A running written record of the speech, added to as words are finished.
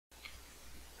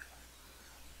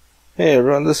Hey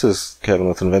everyone, this is Kevin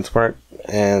with InventSmart,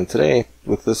 and today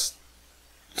with this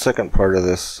second part of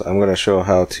this, I'm going to show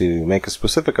how to make a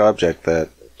specific object that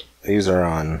a user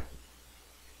on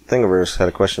Thingiverse had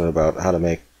a question about how to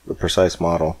make a precise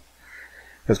model.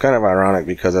 It's kind of ironic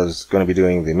because I was going to be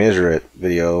doing the measure it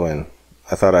video, and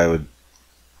I thought I would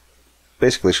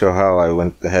basically show how I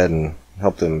went ahead and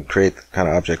helped him create the kind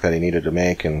of object that he needed to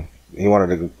make, and he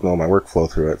wanted to know my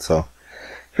workflow through it, so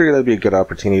I figured that'd be a good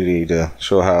opportunity to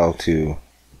show how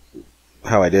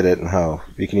I did it and how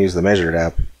you can use the measured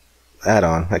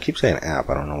add-on. I keep saying app,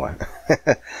 I don't know why.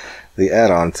 The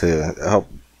add-on to help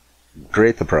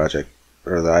create the project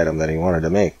or the item that he wanted to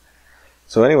make.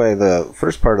 So anyway, the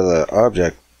first part of the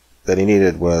object that he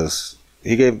needed was,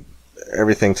 he gave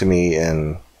everything to me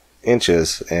in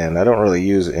inches, and I don't really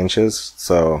use inches,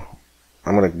 so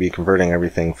I'm going to be converting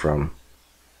everything from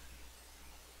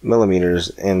millimeters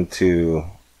into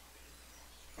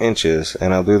inches,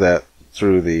 and I'll do that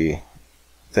through the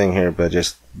thing here by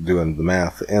just doing the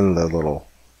math in the little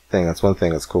thing. That's one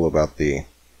thing that's cool about the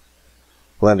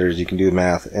blenders. You can do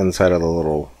math inside of the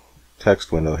little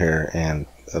text window here, and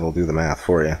it'll do the math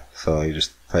for you. So you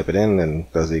just type it in and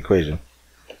it does the equation.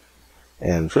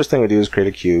 And first thing we do is create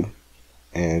a cube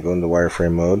and go into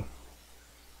wireframe mode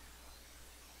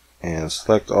and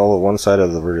select all of one side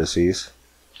of the vertices,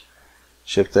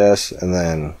 Shift S, and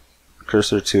then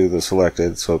cursor to the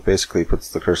selected, so it basically puts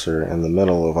the cursor in the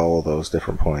middle of all of those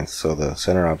different points, so the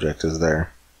center object is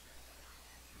there.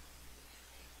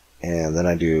 And then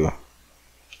I do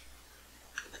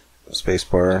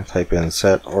spacebar, type in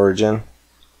set origin.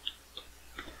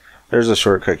 There's a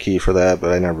shortcut key for that,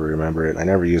 but I never remember it. I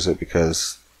never use it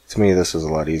because to me this is a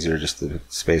lot easier, just the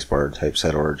spacebar type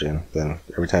set origin. Then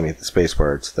every time you hit the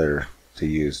spacebar, it's there to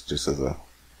use just as a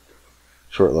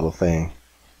short little thing.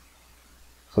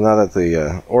 So now that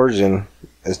the origin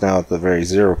is now at the very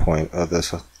 0 point of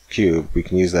this cube, we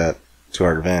can use that to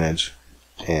our advantage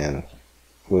and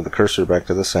move the cursor back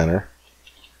to the center.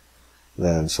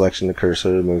 Then selection the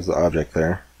cursor moves the object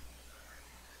there.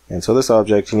 And so this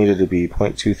object needed to be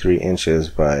 0.23 inches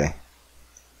by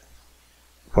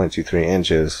 0.23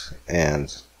 inches,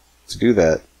 and to do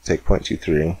that, take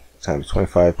 0.23 times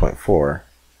 25.4,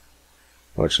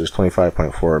 which is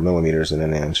 25.4 millimeters in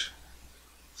an inch.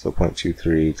 So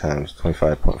 0.23 times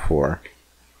 25.4,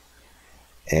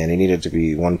 and he needed to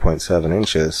be 1.7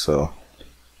 inches, so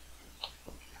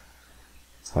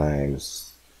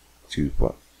times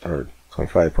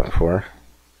 25.4.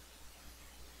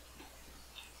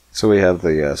 So we have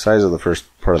the size of the first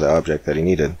part of the object that he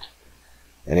needed,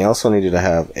 and he also needed to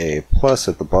have a plus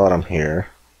at the bottom here,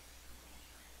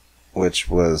 which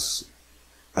was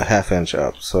a ½ inch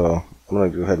up. So I'm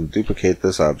going to go ahead and duplicate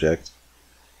this object.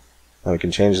 Now we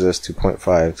can change this to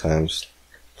 0.5 times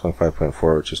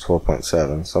 25.4, which is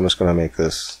 12.7. So I'm just going to make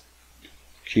this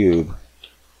cube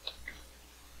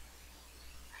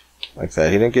like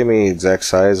that. He didn't give me exact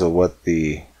size of what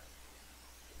the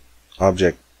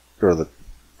object or the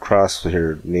cross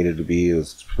here needed to be. It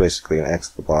was basically an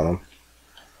X at the bottom.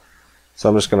 So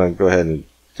I'm just going to go ahead and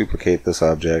duplicate this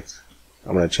object.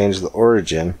 I'm going to change the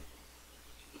origin.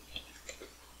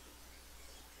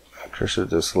 Cursor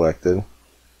to selected.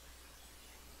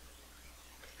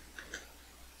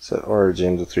 Set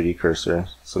origin to 3D cursor.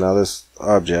 So now this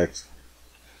object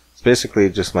is basically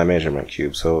just my measurement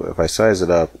cube. So if I size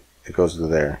it up, it goes to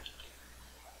there.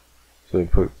 So we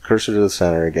put cursor to the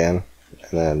center again,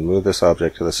 and then move this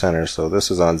object to the center. So this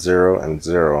is on 0 and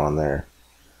 0 on there.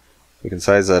 We can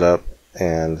size that up,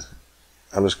 and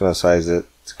I'm just going to size it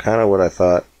to kind of what I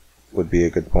thought would be a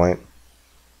good point.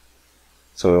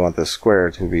 So we want this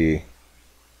square to be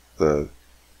the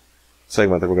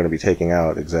segment that we're going to be taking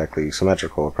out exactly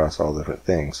symmetrical across all different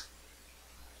things.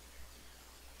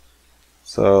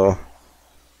 So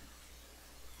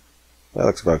that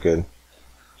looks about good.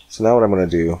 So now what I'm going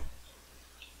to do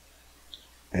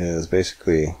is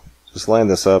basically just line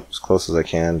this up as close as I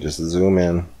can, just zoom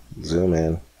in,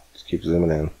 just keep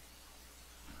zooming in.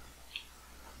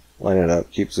 Line it up,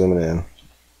 keep zooming in.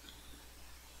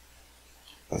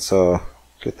 And so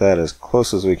get that as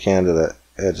close as we can to that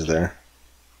edge there.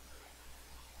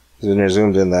 When you're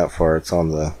zoomed in that far, it's on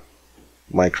the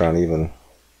micron, even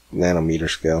nanometer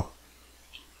scale.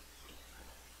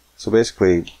 So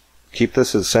basically, keep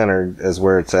this as centered as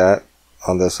where it's at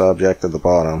on this object at the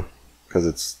bottom, because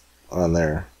it's on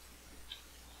there.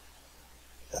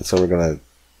 And so we're going to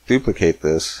duplicate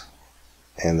this,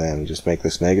 and then just make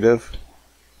this negative.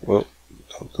 Well,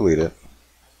 don't delete it.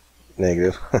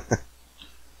 Negative.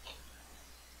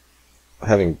 I'm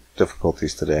having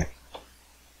difficulties today.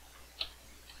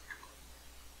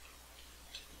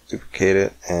 Duplicate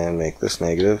it and make this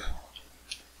negative.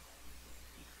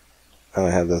 Now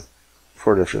I have the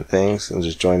 4 different things, and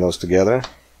just join those together.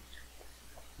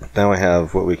 Now I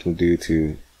have what we can do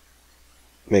to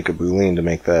make a boolean to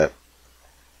make that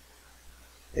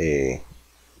a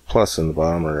plus in the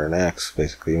bottom, or an X.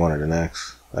 Basically, you wanted an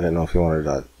X. I didn't know if you wanted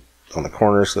it on the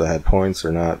corner so that it had points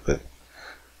or not, but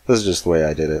this is just the way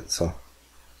I did it. So,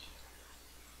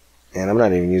 and I'm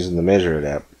not even using the measure it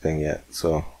app thing yet.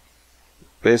 So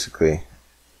basically,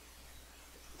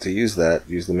 to use that,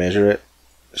 use the measure it,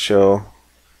 show,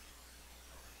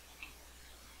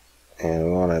 and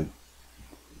we want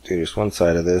to do just one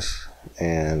side of this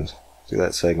and do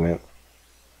that segment.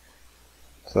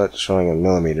 So that's showing in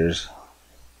millimeters.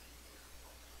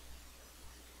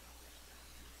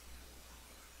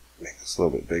 Make this a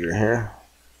little bit bigger here.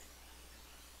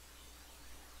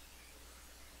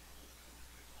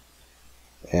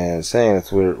 And it's saying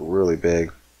it's really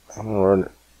big. I'm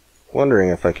wondering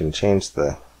if I can change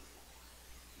the...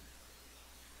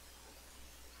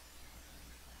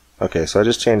 Okay, so I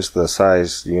just changed the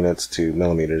size units to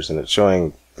millimeters, and it's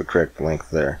showing the correct length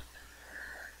there.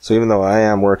 So even though I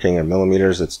am working in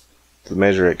millimeters, it's to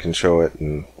measure it can show it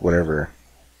in whatever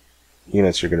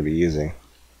units you're going to be using.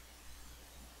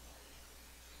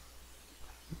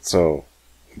 So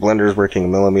Blender is working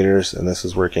in millimeters, and this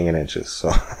is working in inches.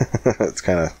 So it's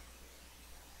kind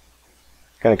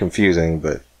of confusing,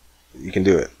 but you can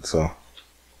do it. So,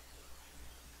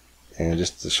 and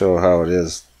just to show how it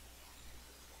is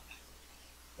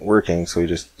working, so we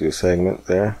just do a segment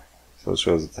there, so it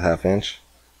shows it's a 1/2 inch.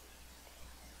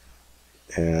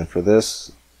 And for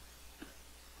this,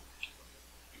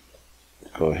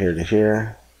 go here to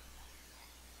here.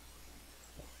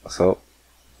 So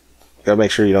you gotta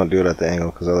make sure you don't do it at the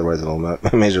angle, because otherwise it'll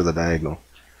measure the diagonal.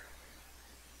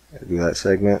 Do that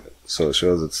segment so it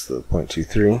shows it's the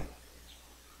 0.23.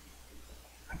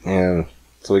 And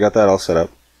so we got that all set up.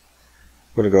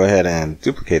 I'm going to go ahead and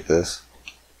duplicate this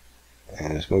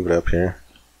and just move it up here.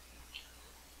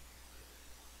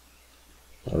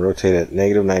 I'll rotate it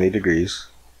 -90 degrees.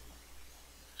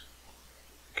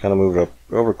 Kind of move it up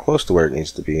over close to where it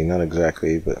needs to be, not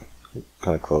exactly, but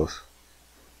kind of close.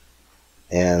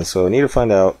 And so I need to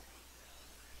find out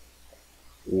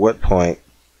what point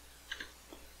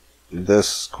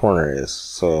this corner is.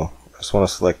 So I just want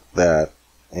to select that,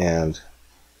 and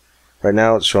right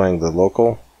now it's showing the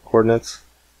local coordinates.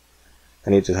 I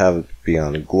need to have it be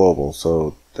on global,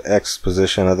 so the X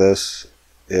position of this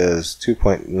is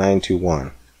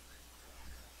 2.921.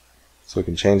 So we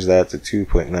can change that to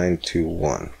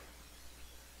 2.921,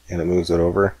 and it moves it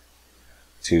over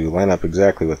to line up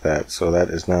exactly with that. So that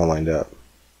is now lined up.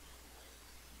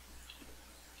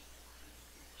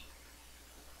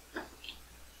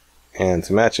 And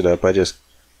to match it up, I just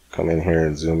come in here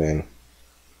and zoom in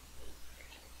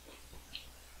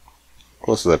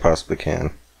close as I possibly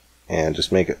can, and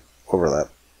just make it overlap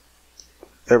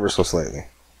ever so slightly.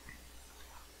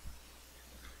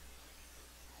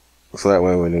 So that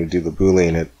way when we do the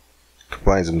boolean, it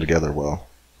combines them together well.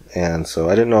 And so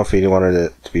I didn't know if he wanted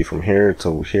it to be from here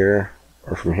to here,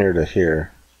 or from here to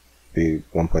here, be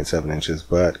 1.7 inches,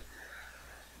 but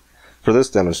for this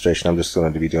demonstration I'm just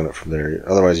going to be doing it from there.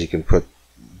 Otherwise you can put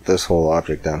this whole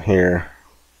object down here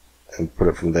and put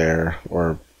it from there,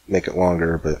 or make it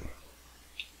longer, but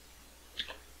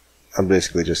I'm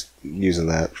basically just using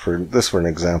that for an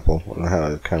example on how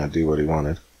to kind of do what he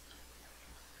wanted.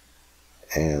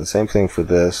 And same thing for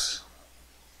this.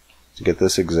 To get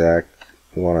this exact,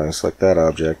 we want to select that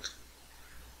object,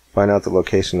 find out the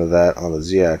location of that on the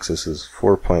z-axis is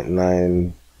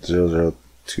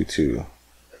 4.90022.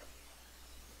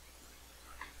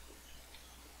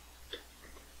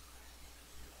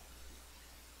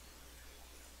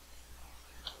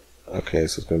 Okay,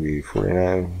 so it's going to be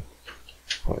 49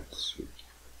 points.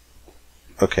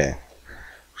 Okay,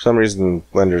 for some reason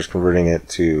Blender is converting it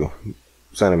to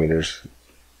centimeters.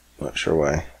 Not sure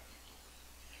why.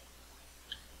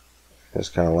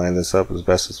 Just kind of line this up as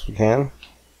best as we can.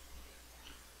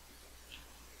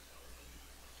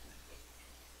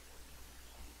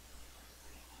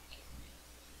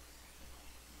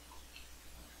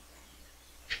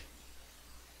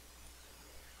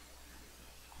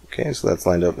 Okay, so that's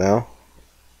lined up now.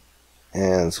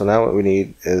 And so now what we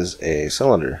need is a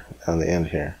cylinder on the end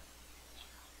here.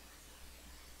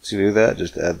 To do that,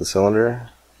 just add the cylinder,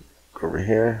 go over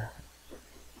here,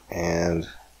 and the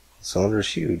cylinder is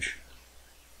huge.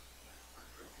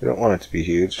 We don't want it to be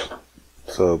huge.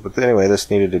 So, but anyway, this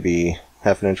needed to be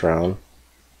 1/2 inch round.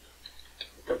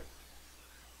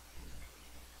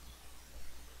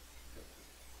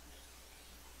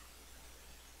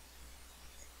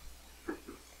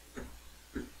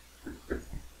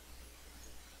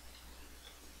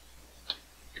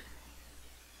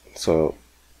 So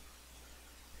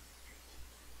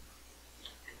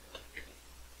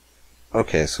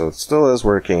okay, so it still is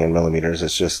working in millimeters,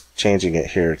 it's just changing it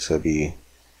here to be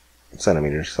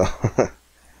centimeters. So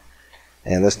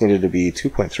and this needed to be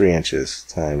 2.3 inches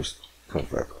times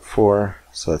 0.5.4,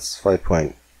 so that's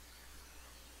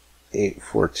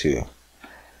 5.842.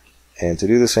 And to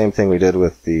do the same thing we did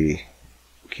with the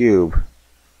cube,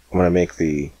 I'm going to make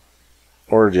the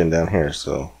origin down here.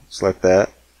 So select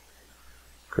that,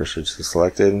 cursor to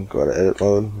selected, go to edit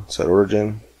mode, set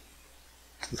origin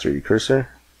to the 3D cursor.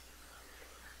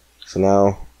 So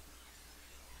now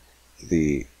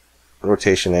the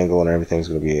rotation angle and everything is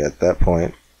going to be at that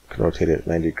point. You can rotate it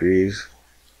 90 degrees.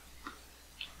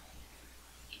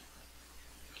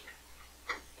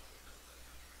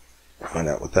 Find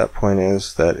out what that point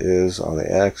is. That is on the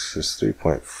X is 3.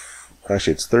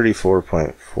 Actually, it's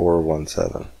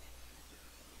 34.417.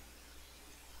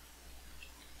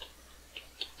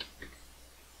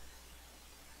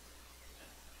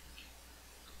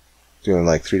 Doing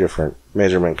like 3 different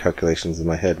measurement calculations in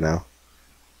my head now,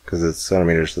 because it's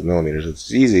centimeters to millimeters.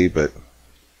 It's easy, but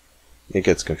it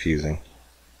gets confusing.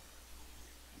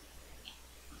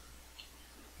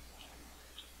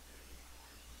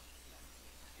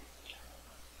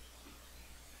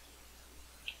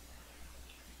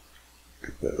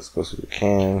 Get that as close as we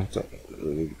can. Don't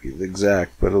really need to be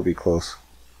exact, but it'll be close.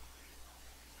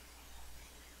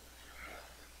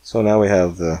 So now we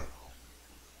have the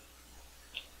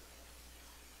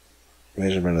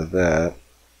measurement of that.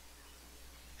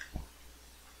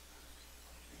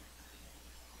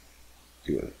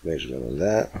 Do a measurement of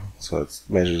that. So it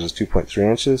measures as 2.3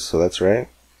 inches, so that's right.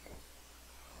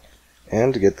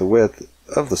 And to get the width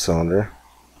of the cylinder,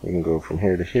 we can go from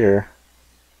here to here.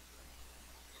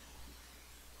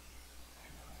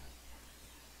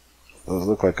 Those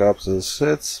look like opposite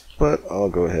sets, but I'll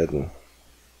go ahead and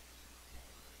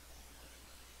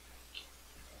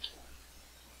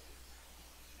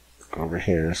go over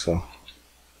here. So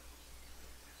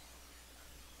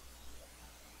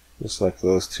just select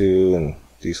those two and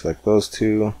deselect those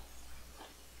two.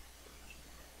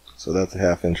 So that's a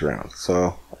 1/2 inch round.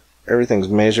 So everything's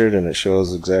measured and it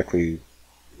shows exactly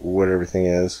what everything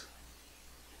is.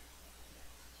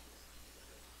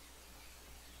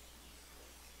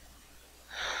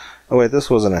 Oh wait, this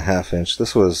wasn't a 1/2 inch.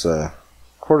 This was a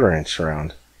 1/4 inch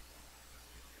round.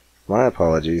 My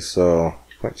apologies. So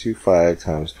 0.25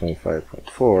 times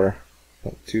 25.4.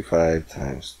 0.25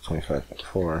 times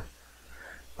 25.4.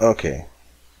 Okay.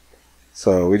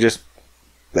 So we just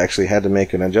actually had to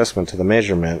make an adjustment to the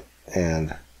measurement,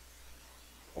 and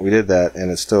we did that,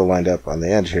 and it's still lined up on the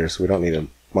edge here, so we don't need to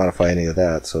modify any of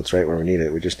that. So it's right where we need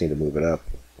it. We just need to move it up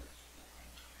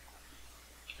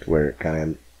to where it kind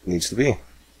of needs to be.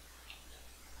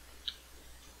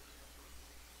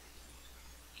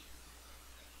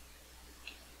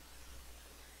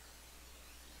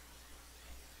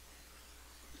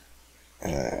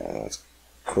 As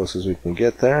close as we can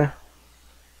get there.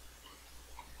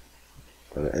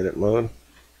 Go to edit mode.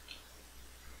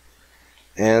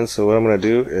 And so what I'm going to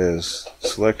do is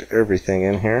select everything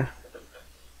in here,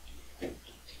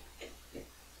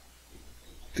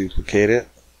 duplicate it,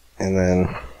 and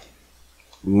then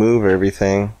move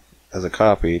everything as a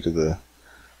copy to the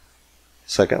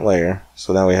second layer.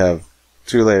 So now we have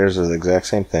 2 layers of the exact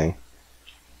same thing.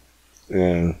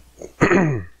 And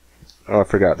oh, I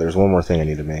forgot, there's one more thing I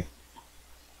need to make.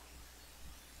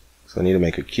 So I need to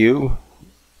make a cube.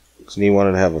 So you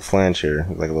wanted to have a flange here,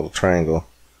 like a little triangle.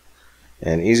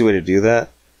 And an easy way to do that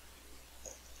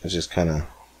is just kind of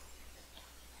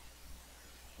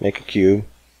make a cube.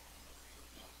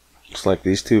 Select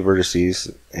these 2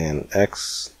 vertices and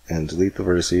X and delete the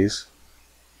vertices.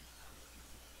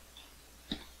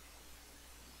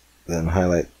 Then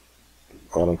highlight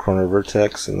bottom corner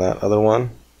vertex in that other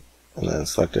one. And then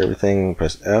select everything and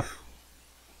press F.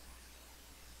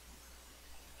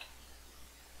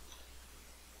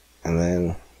 And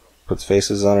then puts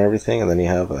faces on everything, and then you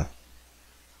have a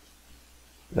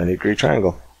 90-degree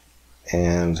triangle.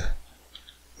 And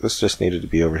this just needed to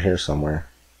be over here somewhere.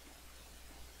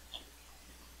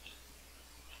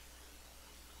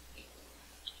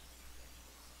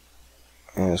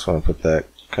 And I just want to put that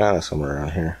kind of somewhere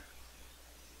around here,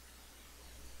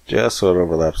 just so it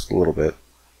overlaps a little bit,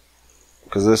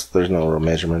 because there's no real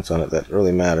measurements on it that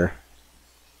really matter.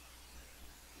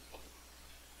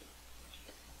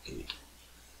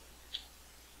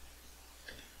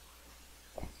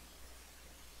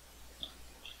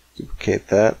 Duplicate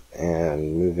that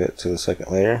and move it to the second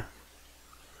layer.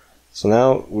 So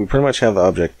now we pretty much have the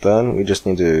object done. We just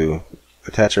need to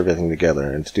attach everything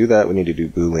together, and to do that we need to do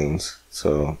booleans.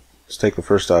 So Let's take the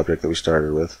first object that we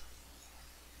started with,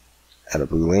 add a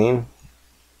boolean,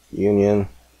 union,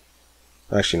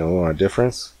 actually no, we want a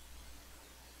difference,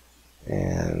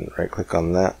 and right click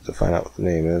on that to find out what the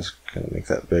name is, kind of make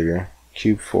that bigger,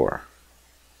 cube 4.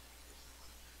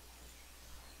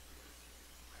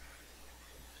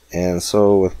 And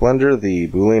so with Blender, the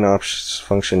boolean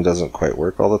function doesn't quite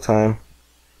work all the time,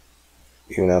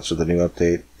 even after the new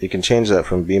update. You can change that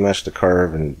from bmesh to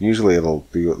carve, and usually it'll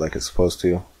do it like it's supposed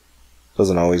to.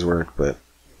 Doesn't always work, but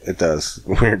it does.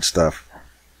 Weird stuff.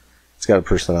 It's got a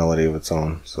personality of its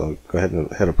own. So go ahead and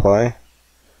hit apply.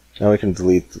 Now we can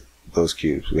delete those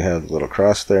cubes. We have the little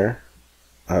cross there,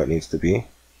 how it needs to be.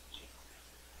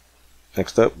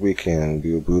 Next up, we can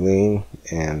do a boolean,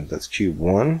 and that's cube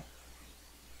 1.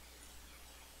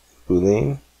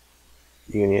 Boolean,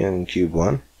 union, cube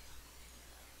 1.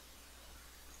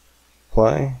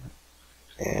 Apply,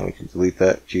 and we can delete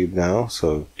that cube now,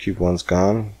 so cube 1's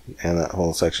gone, and that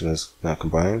whole section is now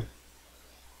combined.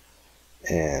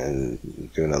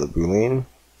 And do another boolean,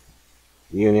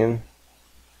 union,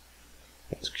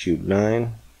 that's cube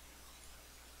 9.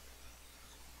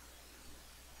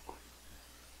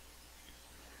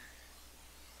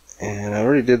 And I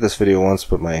already did this video once,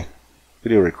 but my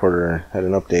video recorder had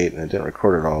an update and it didn't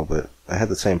record it all, but I had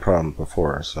the same problem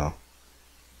before, so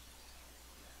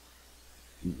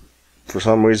for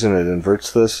some reason it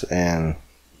inverts this and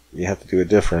you have to do a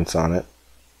difference on it,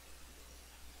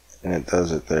 and it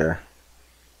does it there.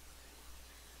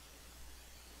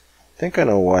 I think I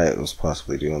know why it was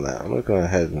possibly doing that. I'm going to go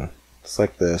ahead and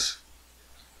select this,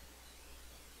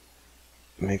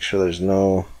 make sure there's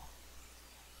no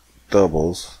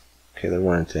doubles. Okay, there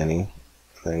weren't any.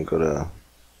 Then go to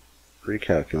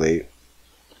recalculate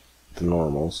the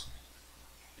normals.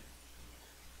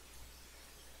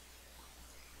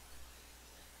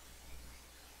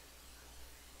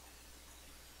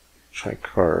 Try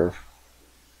carve.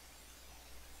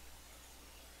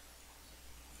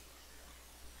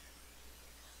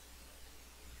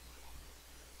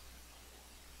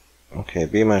 Okay,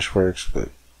 bmesh works, but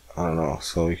I don't know.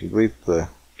 So we can delete the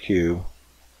cube.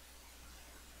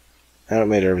 And it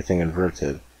made everything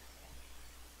inverted.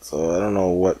 So I don't know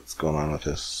what's going on with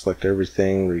this. Select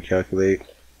everything, recalculate,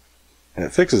 and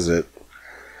it fixes it.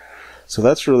 So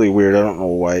that's really weird. I don't know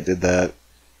why it did that.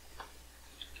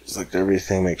 Select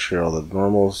everything, make sure all the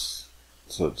normals.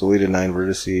 So it deleted 9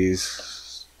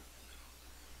 vertices.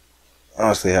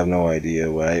 Honestly, I have no idea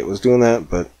why it was doing that,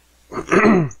 but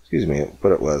excuse me,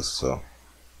 but it was. So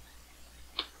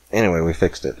anyway, we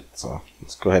fixed it. So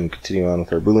let's go ahead and continue on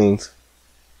with our booleans.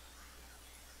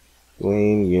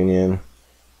 Boolean, union,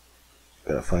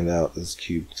 gotta find out this is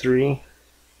cube 3.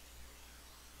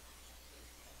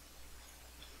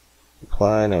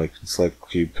 Apply, now we can select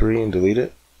cube 3 and delete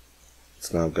it.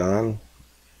 It's now gone.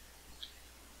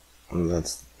 And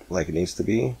that's like it needs to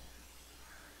be.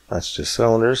 That's just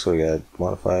cylinder, so we gotta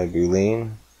modify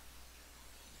boolean,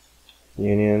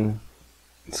 union,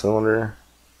 cylinder,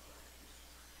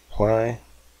 apply.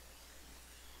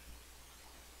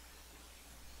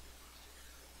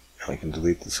 Now we can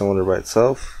delete the cylinder by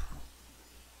itself,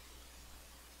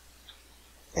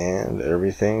 and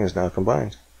everything is now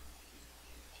combined.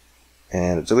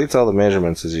 And it deletes all the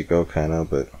measurements as you go, kinda,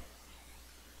 but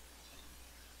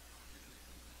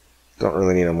don't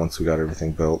really need them once we got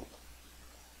everything built.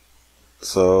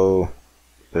 So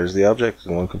there's the object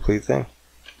in one complete thing.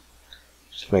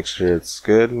 Just make sure it's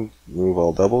good, remove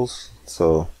all doubles.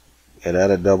 So it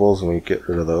added doubles and we get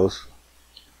rid of those.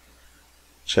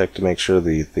 Check to make sure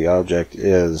the object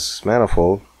is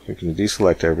manifold. You can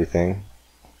deselect everything.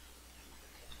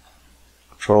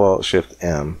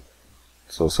 Control-Alt-Shift-M.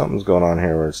 So something's going on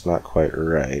here where it's not quite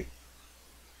right.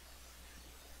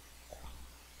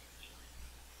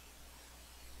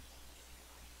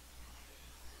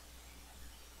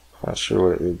 Not sure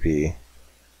what it would be.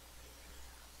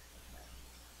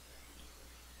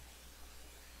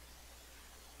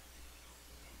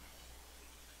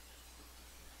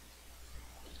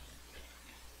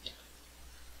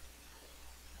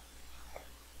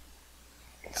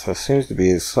 So it seems to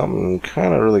be something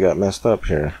kind of really got messed up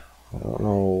here. I don't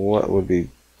know what would be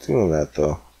doing that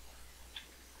though.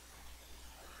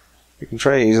 You can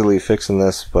try easily fixing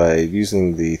this by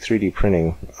using the 3D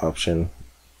printing option.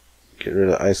 Get rid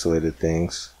of isolated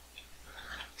things.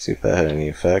 See if that had any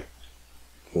effect.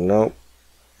 Nope.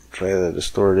 Try the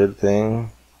distorted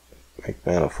thing. Make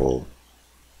manifold.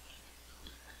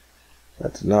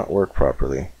 That did not work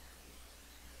properly.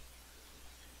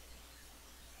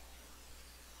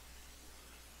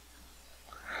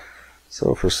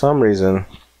 So for some reason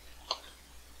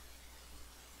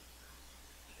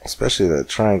Especially that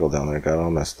triangle down there got all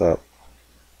messed up.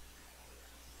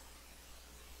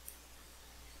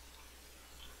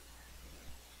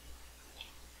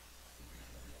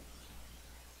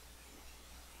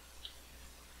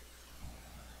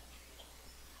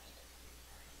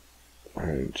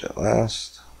 Alright, jet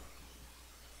last.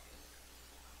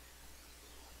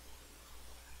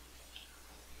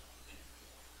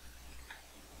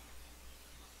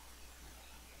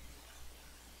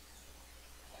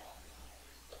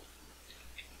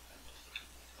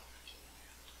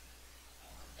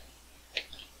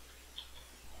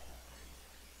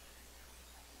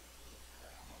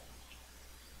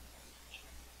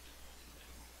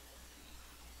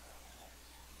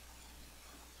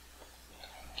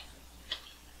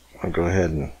 I'll go ahead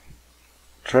and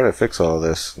try to fix all of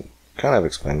this. Kind of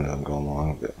explain it as I'm going along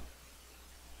a bit.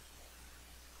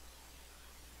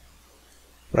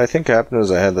 What I think happened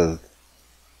is I had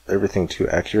everything too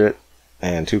accurate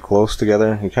and too close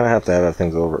together. You kind of have to have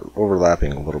things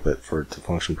overlapping a little bit for it to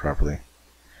function properly.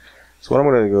 So what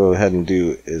I'm going to go ahead and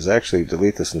do is actually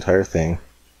delete this entire thing,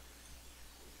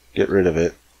 get rid of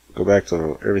it, go back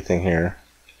to everything here,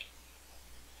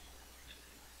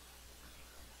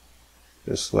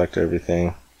 just select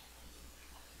everything,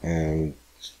 and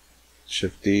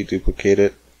Shift D, duplicate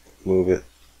it, move it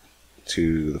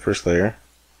to the first layer,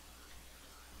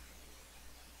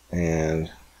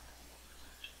 and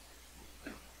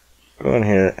go in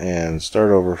here and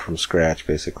start over from scratch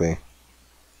basically.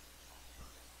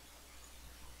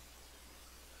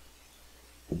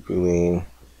 Boolean,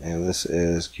 and this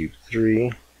is cube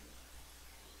 3.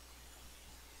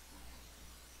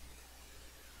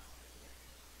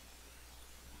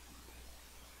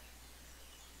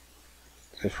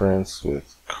 Difference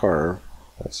with carve,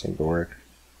 that seemed to work.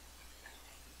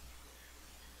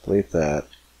 Delete that,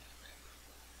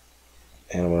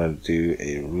 and I'm going to do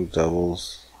a remove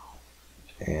doubles,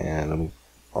 and I'm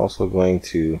also going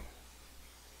to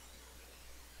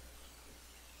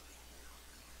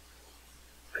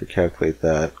recalculate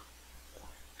that.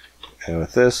 And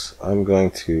with this, I'm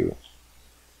going to,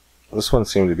 this one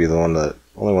seemed to be the only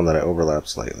one that I overlapped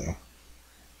slightly.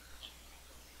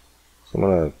 So I'm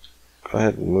going to go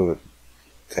ahead and move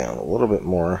it down a little bit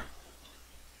more.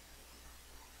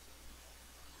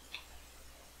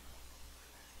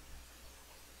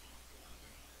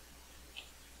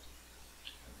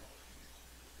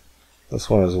 This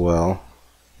one as well.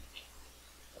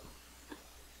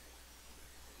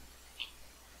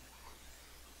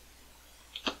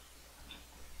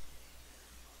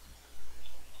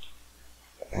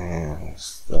 And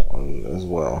that one as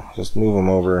well. Just move them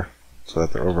over so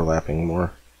that they're overlapping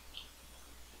more.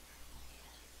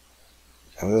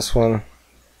 And this one,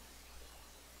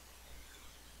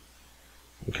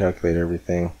 calculate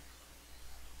everything.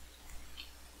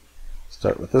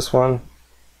 Start with this one.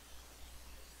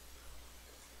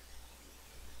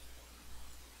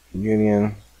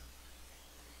 Union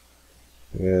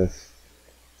with,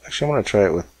 actually I want to try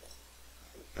it with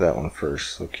that one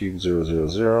first. So cube 0, 0,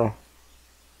 0.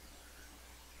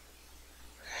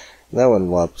 That one a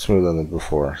lot smoother than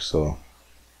before, so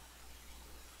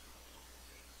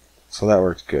that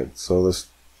worked good. So let's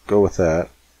go with that.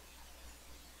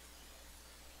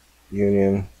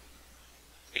 Union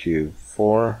cube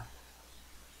 4.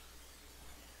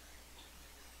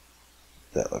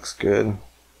 That looks good.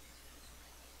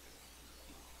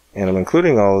 And I'm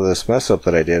including all of this mess up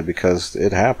that I did because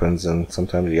it happens, and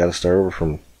sometimes you got to start over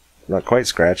from not quite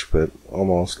scratch, but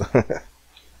almost.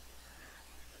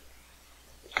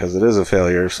 Because it is a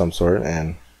failure of some sort,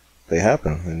 and they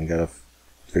happen, and you got to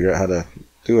figure out how to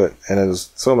do it. And it was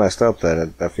so messed up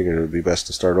that I figured it would be best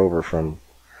to start over from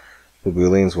the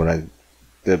booleans when I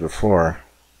did before.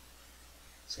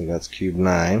 So that's cube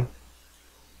 9.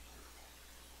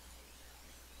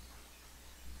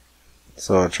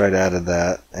 So I tried to add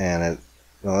that, and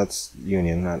well, that's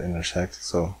union, not intersect.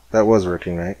 So that was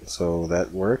working right. So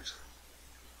that worked.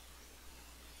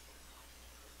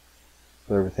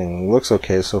 So everything looks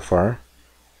okay so far.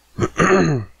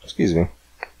 Excuse me.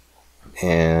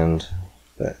 And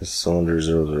that is cylinder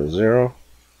 0, 0, 0.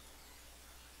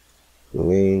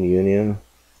 Boolean union.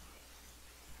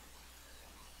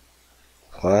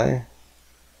 Apply.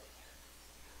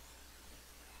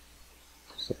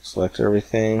 So select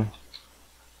everything.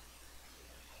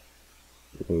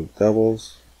 Remove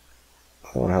doubles.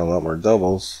 I want to have a lot more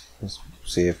doubles. Let's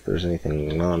see if there's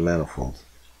anything non-manifold.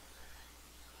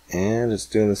 And it's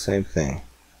doing the same thing.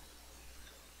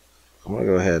 I'm going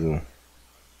to go ahead and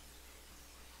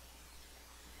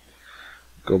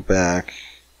go back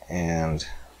and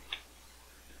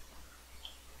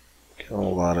get a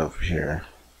lot over here.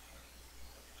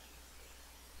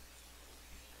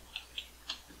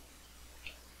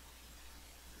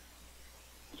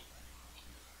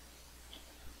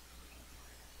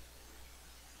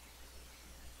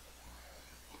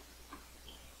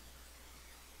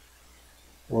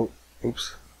 Whoa,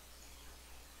 oops.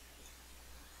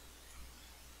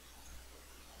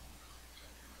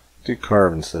 Do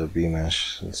carve instead of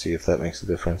B-mesh and see if that makes a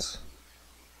difference.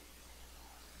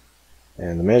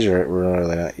 And to measure it, we're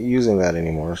really not using that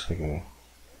anymore, so we can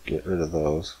get rid of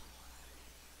those.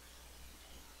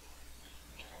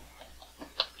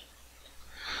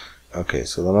 Okay,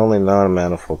 so the only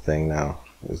non-manifold thing now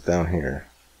is down here.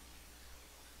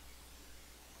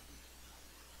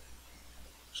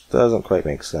 Which doesn't quite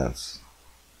make sense.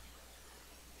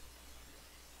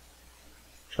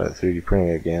 Try the 3D printing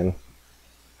again.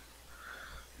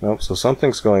 Nope, so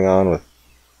something's going on with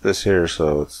this here,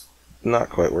 so it's not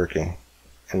quite working.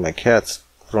 And my cat's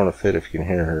throwing a fit, if you can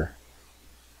hear her.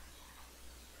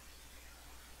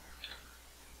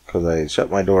 Because I shut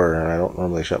my door, and I don't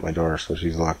normally shut my door, so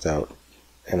she's locked out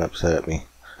and upset at me.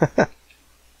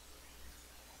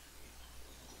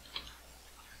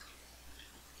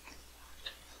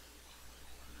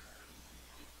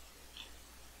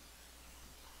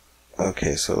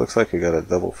 Okay, so it looks like we got a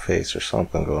double face or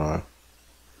something going on.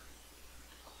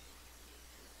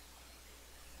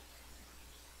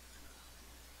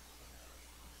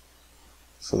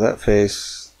 So that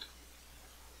face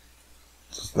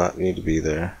does not need to be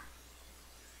there.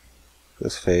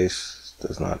 This face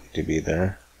does not need to be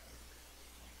there.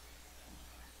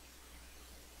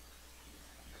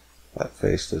 That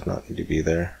face does not need to be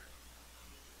there.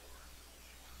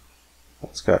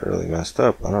 It's got really messed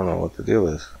up. I don't know what the deal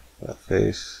is. That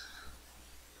face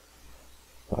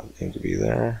does not need to be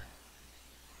there.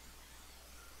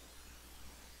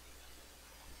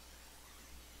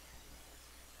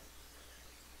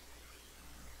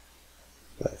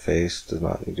 That face does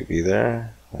not need to be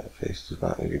there. That face does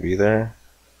not need to be there.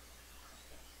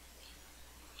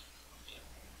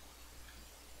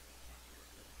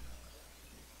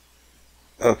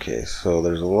 Okay, so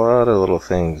there's a lot of little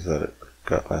things that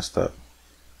got messed up.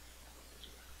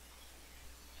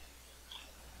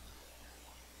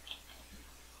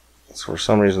 So for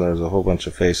some reason there's a whole bunch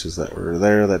of faces that were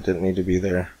there that didn't need to be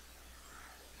there.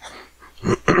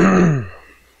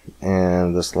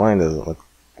 And this line doesn't look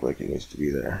like it needs to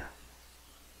be there.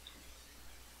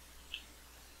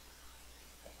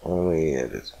 Only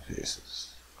edit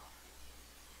faces.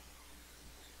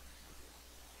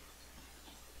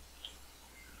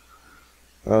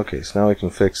 Okay, so now we can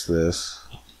fix this.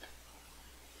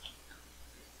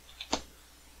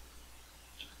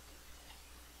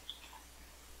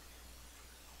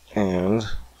 And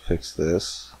fix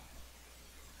this.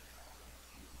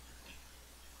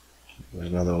 There's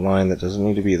another line that doesn't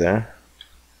need to be there.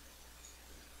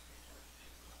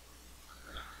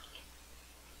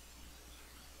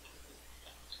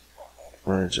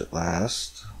 Merge it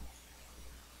last.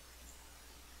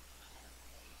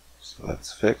 So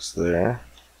that's fixed there.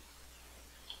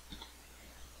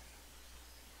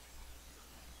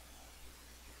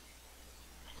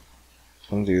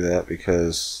 Undo that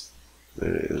because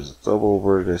there is double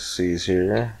vertices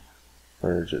here.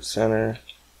 Merge at center.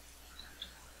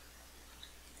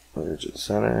 Merge at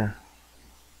center.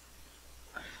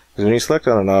 Because when you select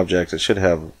on an object, it should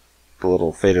have the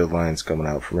little faded lines coming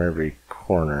out from every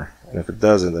corner. And if it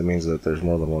doesn't, that means that there's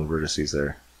more than one vertices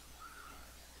there.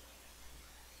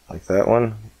 Like that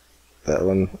one,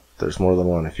 there's more than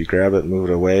one. If you grab it and move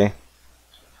it away,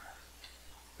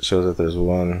 it shows that there's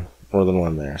more than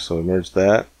one there. So we merge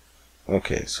that.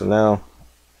 Okay, so now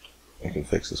we can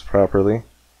fix this properly.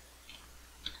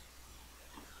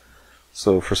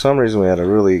 So for some reason we had a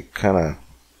really kind of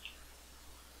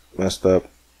messed up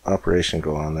operation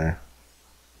go on there.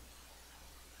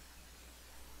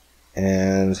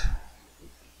 And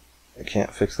I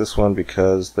can't fix this one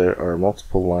because there are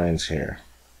multiple lines here.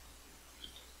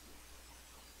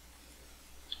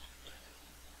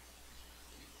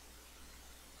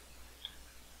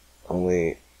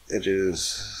 Only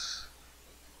edges,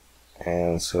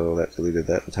 and so that deleted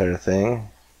that entire thing.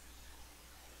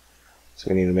 So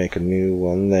we need to make a new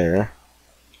one there.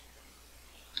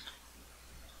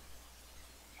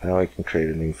 Now we can create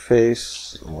a new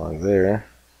face along there.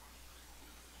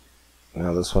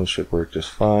 Now this one should work just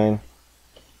fine.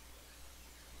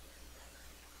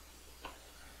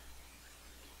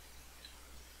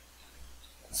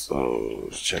 So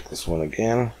let's check this one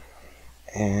again.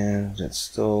 And it's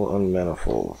still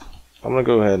unmanifold. I'm going to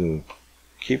go ahead and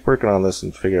keep working on this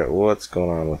and figure out what's going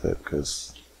on with it,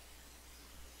 because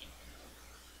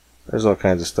there's all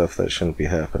kinds of stuff that shouldn't be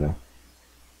happening.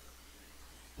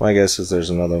 My guess is there's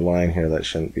another line here that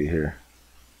shouldn't be here.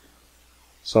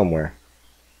 Somewhere.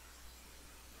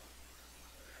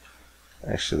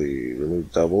 Actually,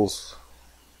 remove doubles.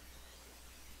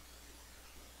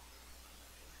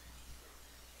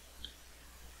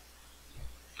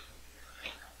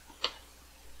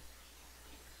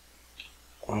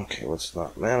 Okay, what's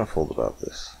not manifold about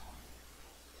this?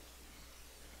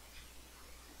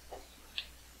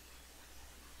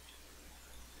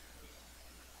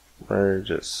 Merge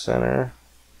at center.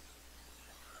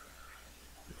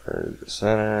 Merge at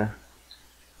center.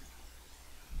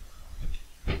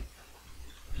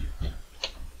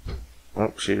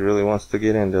 Oh, she really wants to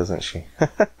get in, doesn't she?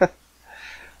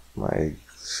 My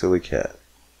silly cat.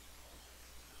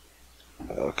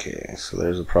 Okay, so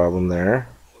there's a problem there.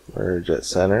 Merge at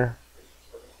center.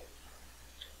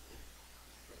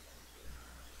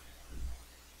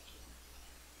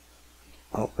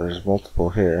 Oh, there's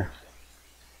multiple here.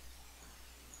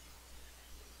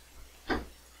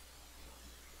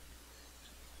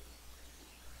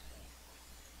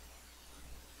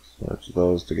 Merge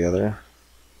those together.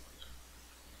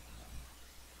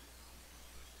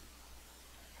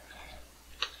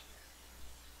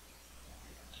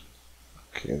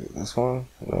 Okay, this one?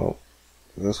 No.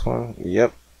 This one?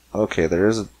 Yep. Okay, there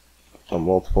is a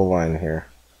multiple line here.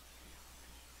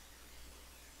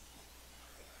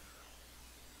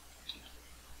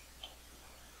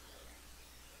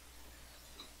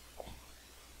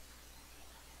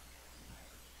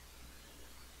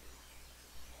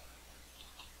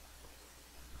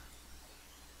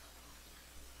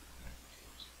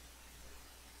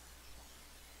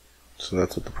 So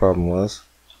that's what the problem was.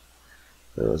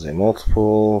 There was a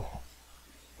multiple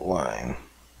line.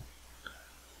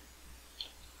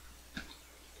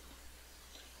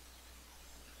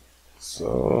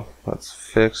 So let's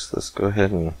fix. Let's go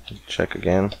ahead and check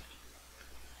again.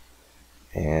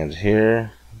 And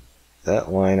here,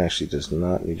 that line actually does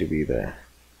not need to be there.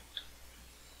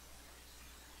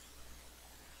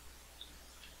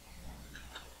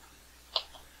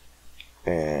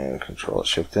 And Control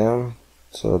Shift M.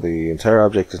 So the entire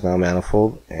object is now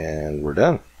manifold, and we're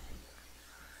done.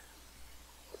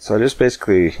 So I just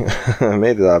basically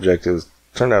made the object. It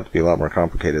turned out to be a lot more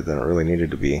complicated than it really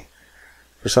needed to be.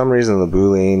 For some reason, the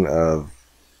boolean of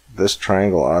this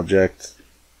triangle object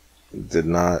did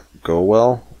not go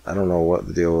well. I don't know what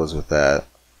the deal was with that,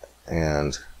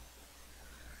 and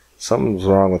something's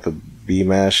wrong with the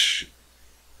B-mesh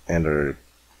and the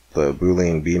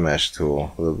boolean B-mesh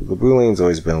tool. The boolean's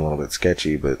always been a little bit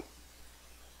sketchy, but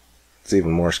it's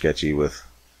even more sketchy with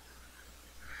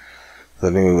the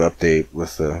new update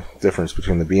with the difference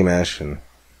between the B-mesh and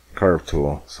carve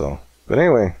tool. So, but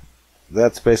anyway,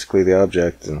 that's basically the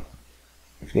object, and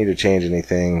if you need to change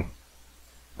anything,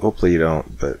 hopefully you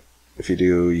don't, but if you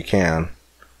do, you can.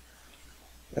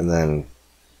 And then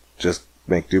just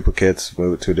make duplicates,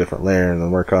 move it to a different layer, and then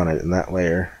work on it in that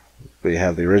layer. But you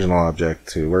have the original object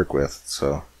to work with.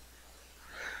 So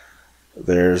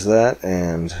there's that,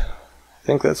 and I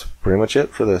think that's pretty much it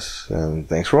for this, and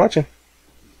thanks for watching.